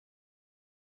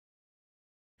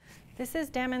This is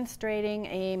demonstrating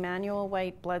a manual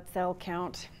white blood cell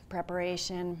count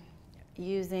preparation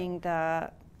using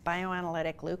the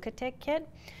bioanalytic leukotic kit.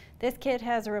 This kit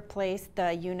has replaced the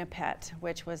Unipet,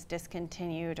 which was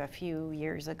discontinued a few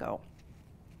years ago.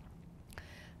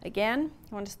 Again,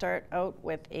 I want to start out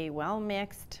with a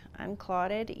well-mixed,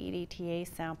 unclotted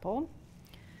EDTA sample.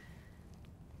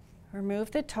 Remove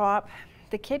the top.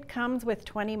 The kit comes with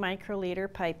 20 microliter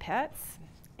pipettes,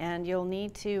 and you'll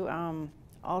need to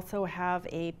also have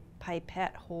a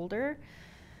pipette holder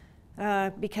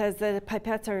because the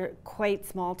pipettes are quite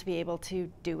small to be able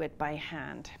to do it by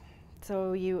hand.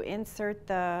 So you insert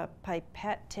the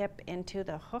pipette tip into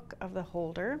the hook of the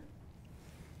holder.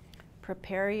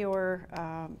 Prepare your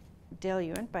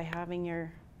diluent by having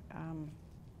your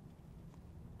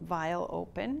vial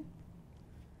open.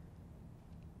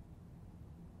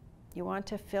 You want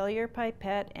to fill your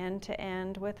pipette end to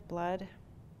end with blood.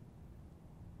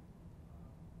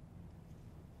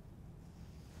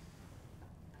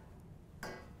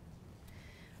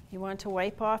 You want to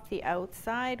wipe off the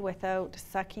outside without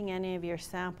sucking any of your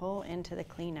sample into the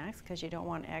Kleenex because you don't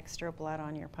want extra blood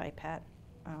on your pipette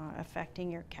affecting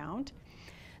your count.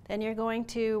 Then you're going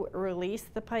to release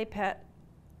the pipette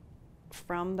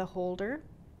from the holder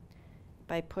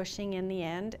by pushing in the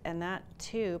end, and that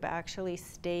tube actually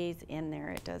stays in there.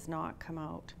 It does not come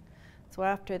out. So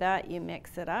after that, you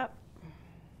mix it up.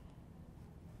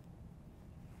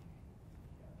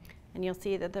 And you'll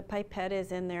see that the pipette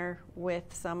is in there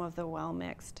with some of the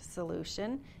well-mixed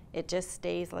solution. It just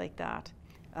stays like that.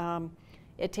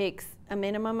 It takes a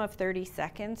minimum of 30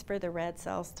 seconds for the red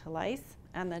cells to lyse,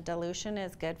 and the dilution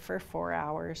is good for 4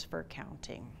 hours for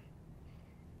counting.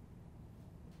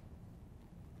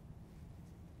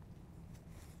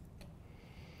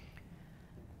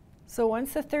 So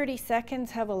once the 30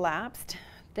 seconds have elapsed,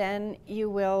 then you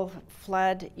will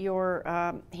flood your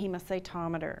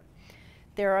hemocytometer.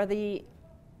 There are the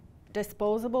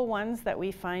disposable ones that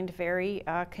we find very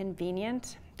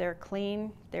convenient. They're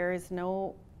clean. There is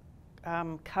no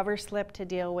cover slip to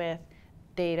deal with.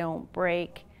 They don't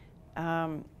break,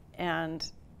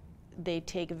 and they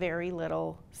take very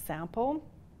little sample.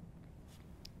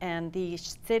 And the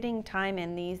sitting time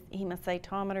in these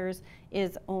hemocytometers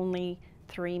is only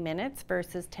 3 minutes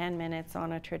versus 10 minutes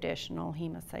on a traditional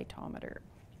hemocytometer.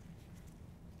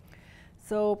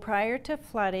 So prior to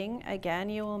flooding, again,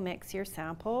 you will mix your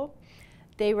sample.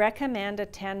 They recommend a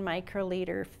 10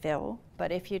 microliter fill,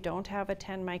 but if you don't have a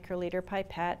 10 microliter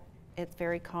pipette, it's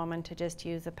very common to just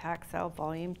use a Paxel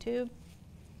volume tube.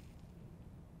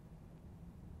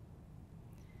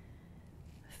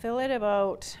 Fill it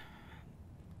about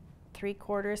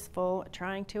 3/4 full,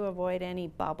 trying to avoid any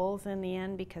bubbles in the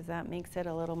end because that makes it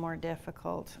a little more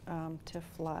difficult to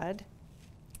flood.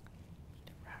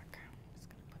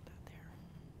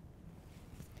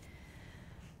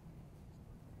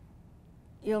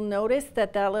 You'll notice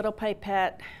that that little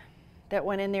pipette that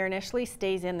went in there initially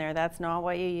stays in there. That's not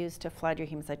what you use to flood your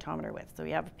hemocytometer with. So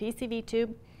you have a PCV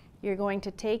tube. You're going to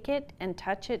take it and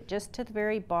touch it just to the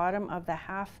very bottom of the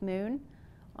half moon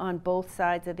on both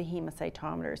sides of the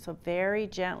hemocytometer. So very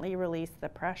gently release the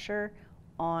pressure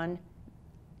on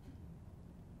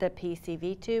the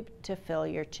PCV tube to fill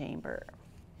your chamber.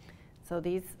 So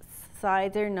these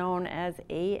sides are known as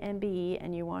A and B,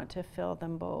 and you want to fill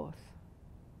them both.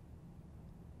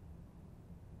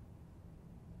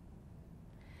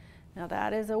 Now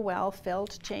that is a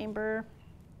well-filled chamber.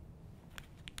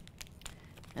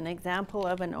 An example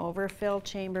of an overfilled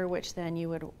chamber, which then you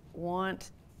would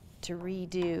want to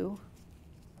redo,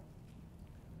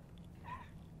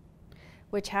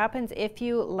 which happens if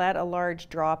you let a large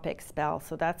drop expel.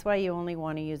 So that's why you only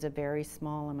want to use a very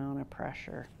small amount of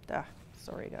pressure.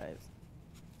 Sorry guys,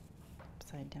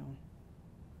 upside down.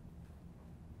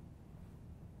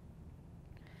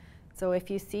 So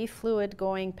if you see fluid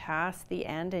going past the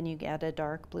end and you get a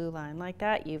dark blue line like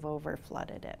that, you've over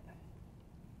flooded it.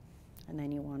 And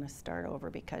then you want to start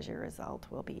over because your result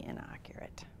will be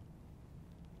inaccurate.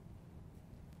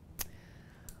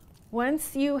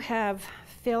 Once you have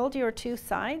filled your two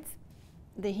sides,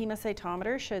 the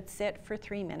hemocytometer should sit for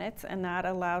 3 minutes, and that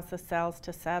allows the cells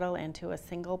to settle into a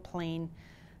single plane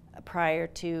prior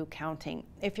to counting.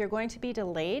 If you're going to be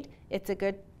delayed, it's a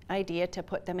good idea to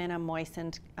put them in a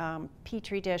moistened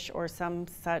petri dish or some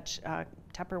such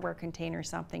Tupperware container,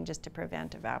 something just to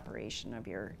prevent evaporation of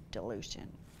your dilution.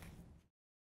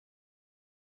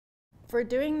 For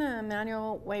doing the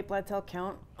manual white blood cell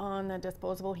count on the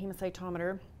disposable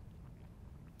hemocytometer,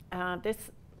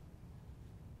 this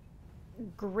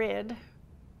grid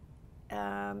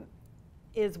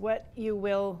is what you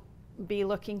will be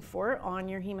looking for on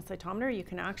your hemocytometer. You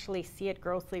can actually see it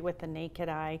grossly with the naked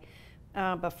eye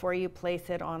before you place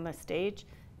it on the stage,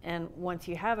 and once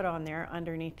you have it on there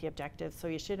underneath the objective, so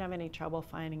you shouldn't have any trouble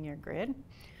finding your grid.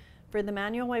 For the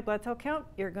manual white blood cell count,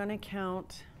 you're going to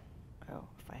count, oh,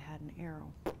 if I had an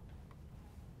arrow.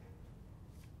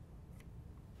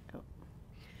 Oh.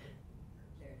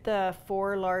 The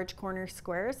 4 large corner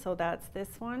squares, so that's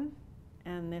this one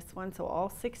and this one, so all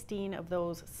 16 of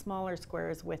those smaller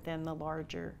squares within the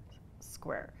larger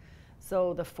square.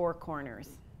 So the 4 corners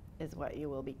is what you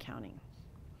will be counting.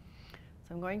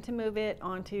 So I'm going to move it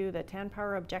onto the 10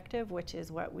 power objective, which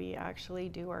is what we actually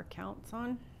do our counts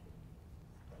on.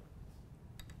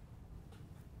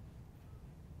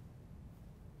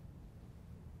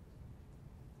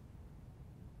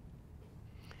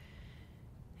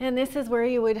 And this is where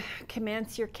you would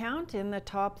commence your count in the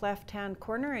top left-hand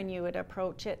corner, and you would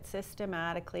approach it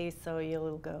systematically. So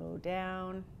you'll go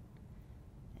down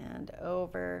and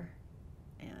over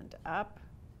and up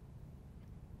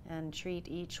and treat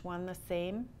each one the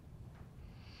same.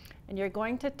 And you're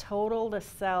going to total the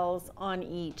cells on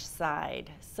each side,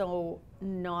 so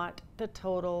not the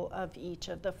total of each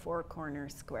of the 4 corner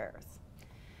squares.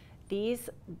 These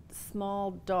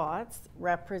small dots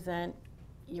represent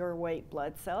your white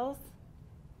blood cells,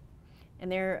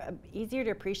 and they're easier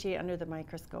to appreciate under the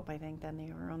microscope, I think, than they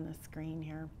are on the screen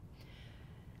here.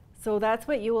 So that's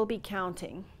what you will be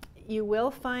counting. You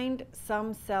will find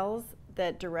some cells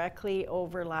that directly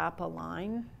overlap a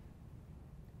line.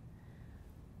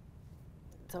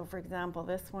 So for example,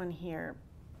 this one here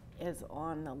is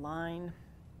on the line,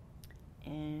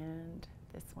 and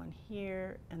this one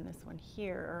here and this one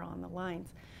here are on the lines.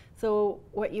 So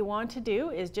what you want to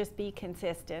do is just be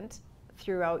consistent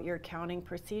throughout your counting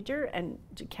procedure and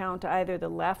to count either the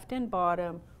left and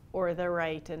bottom or the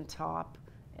right and top,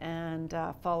 and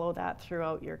follow that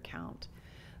throughout your count.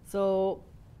 So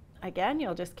again,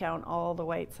 you'll just count all the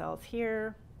white cells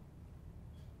here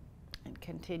and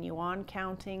continue on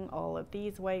counting all of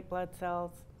these white blood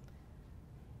cells.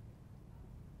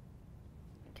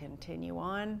 Continue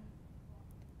on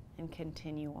and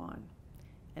continue on.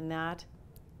 And that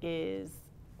is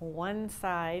one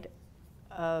side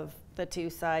of the 2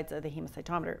 sides of the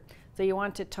hemocytometer. So you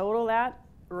want to total that,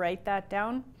 write that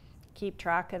down, keep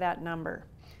track of that number.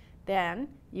 Then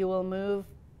you will move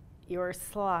your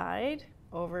slide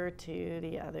over to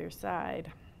the other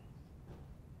side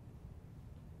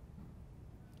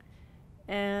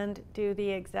and do the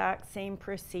exact same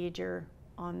procedure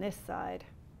on this side.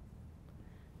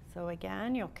 So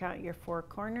again, you'll count your 4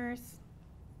 corners.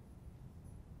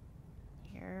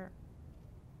 Here,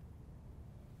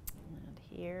 and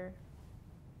here,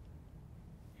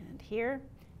 and here,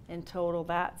 and total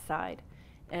that side.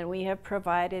 And we have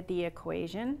provided the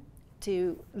equation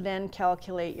to then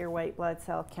calculate your white blood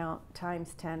cell count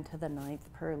times 10 to the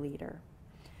 9th per liter.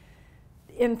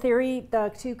 In theory,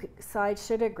 the 2 sides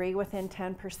should agree within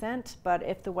 10%, but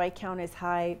if the white count is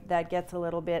high, that gets a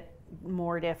little bit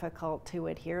more difficult to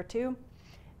adhere to.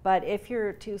 But if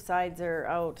your 2 sides are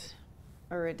out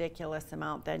a ridiculous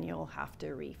amount, then you'll have to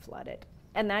reflood it.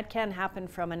 And that can happen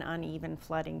from an uneven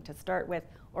flooding to start with,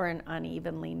 or an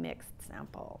unevenly mixed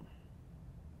sample.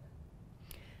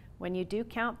 When you do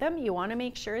count them, you want to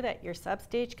make sure that your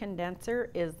substage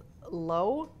condenser is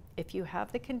low. If you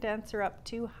have the condenser up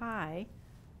too high,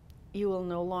 you will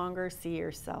no longer see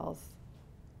your cells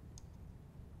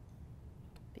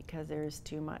because there's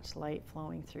too much light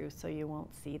flowing through, so you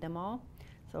won't see them all.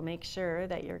 So make sure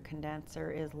that your condenser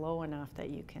is low enough that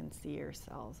you can see your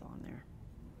cells on there.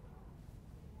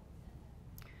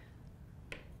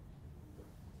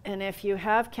 And if you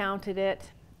have counted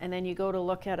it and then you go to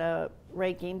look at a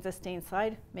right game sustained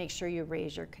slide, make sure you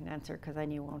raise your condenser, because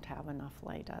then you won't have enough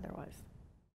light otherwise.